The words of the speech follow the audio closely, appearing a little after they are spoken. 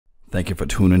Thank you for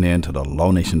tuning in to the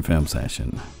Law Nation Film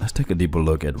Session. Let's take a deeper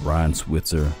look at Ryan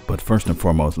Switzer, but first and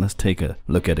foremost, let's take a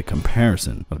look at a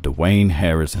comparison of Dwayne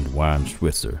Harris and Ryan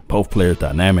Switzer. Both players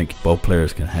dynamic, both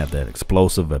players can have that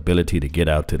explosive ability to get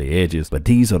out to the edges, but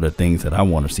these are the things that I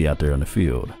want to see out there on the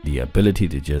field. The ability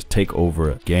to just take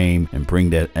over a game and bring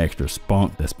that extra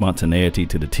spunk, that spontaneity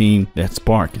to the team. That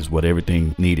spark is what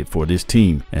everything needed for this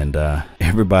team, and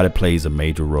everybody plays a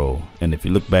major role. And if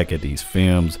you look back at these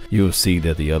films, you'll see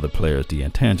that the other players, the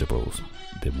intangibles,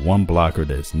 the one blocker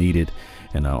that's needed,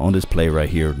 and on this play right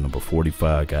here, number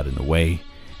 45 got in the way,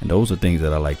 and those are things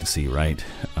that I like to see, right?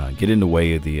 Get in the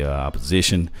way of the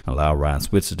opposition, allow Ryan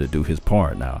Switzer to do his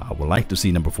part. Now, I would like to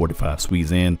see number 45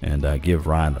 squeeze in and give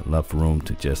Ryan enough room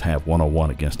to just have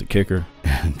one-on-one against the kicker.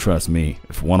 And trust me,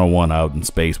 if one-on-one out in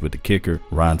space with the kicker,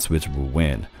 Ryan Switzer will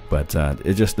win. But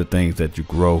it's just the things that you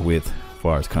grow with as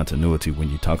far as continuity when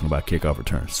you're talking about kickoff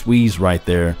return. Squeeze right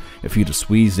there. If you'd have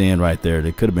squeezed in right there,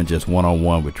 there could have been just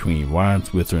one-on-one between Ryan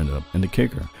Switzer and the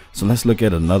kicker. So let's look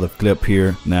at another clip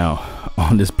here. Now,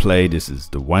 on this play, this is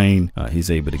Dwayne.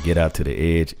 He's able to get out to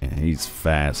the edge, and he's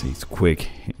fast. He's quick.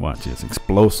 Watch this,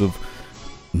 explosive.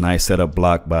 Nice setup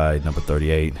block by number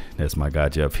 38. That's my guy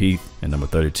Jeff Heath. And number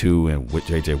 32 and with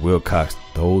J.J. Wilcox.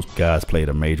 Those guys played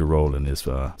a major role in this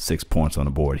 6 points on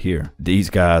the board here. These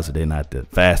guys, they're not the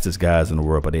fastest guys in the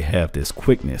world, but they have this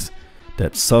quickness,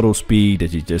 that subtle speed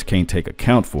that you just can't take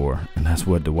account for. And that's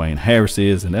what Dwayne Harris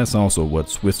is, and that's also what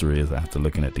Switzer is after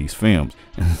looking at these films.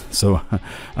 And so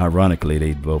ironically,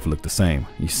 they both look the same.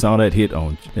 You saw that hit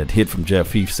from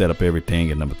Jeff Heath set up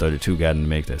everything, and number 32 got in the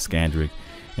mix, that Scandrick,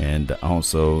 and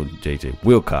also J.J.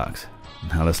 Wilcox.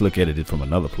 Now let's look at it from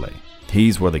another play.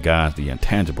 These were the guys, the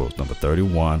intangibles, number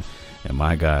 31 and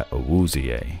my guy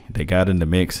Awuzie. They got in the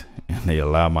mix, and they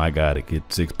allowed my guy to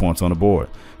get 6 points on the board.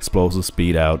 Explosive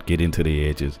speed out, get into the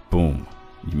edges, boom.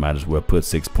 You might as well put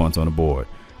 6 points on the board.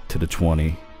 To the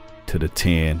 20, to the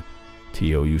 10,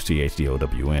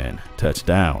 TOUCHDOWN,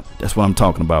 touchdown. That's what I'm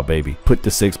talking about, baby. Put the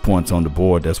 6 points on the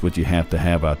board. That's what you have to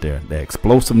have out there. The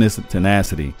explosiveness and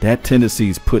tenacity, that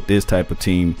tendencies put this type of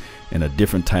team in a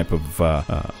different type of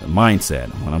mindset.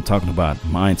 When I'm talking about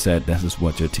mindset, that's just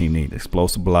what your team needs.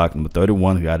 Explosive block. Number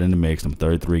 31 got in the mix. Number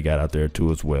 33 got out there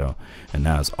too as well. And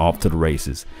now it's off to the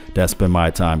races. That's been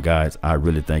my time, guys. I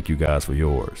really thank you guys for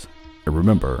yours. And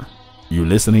remember, you're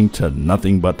listening to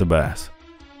nothing but the best.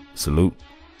 Salute.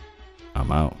 I'm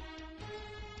out.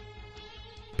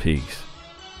 Peace.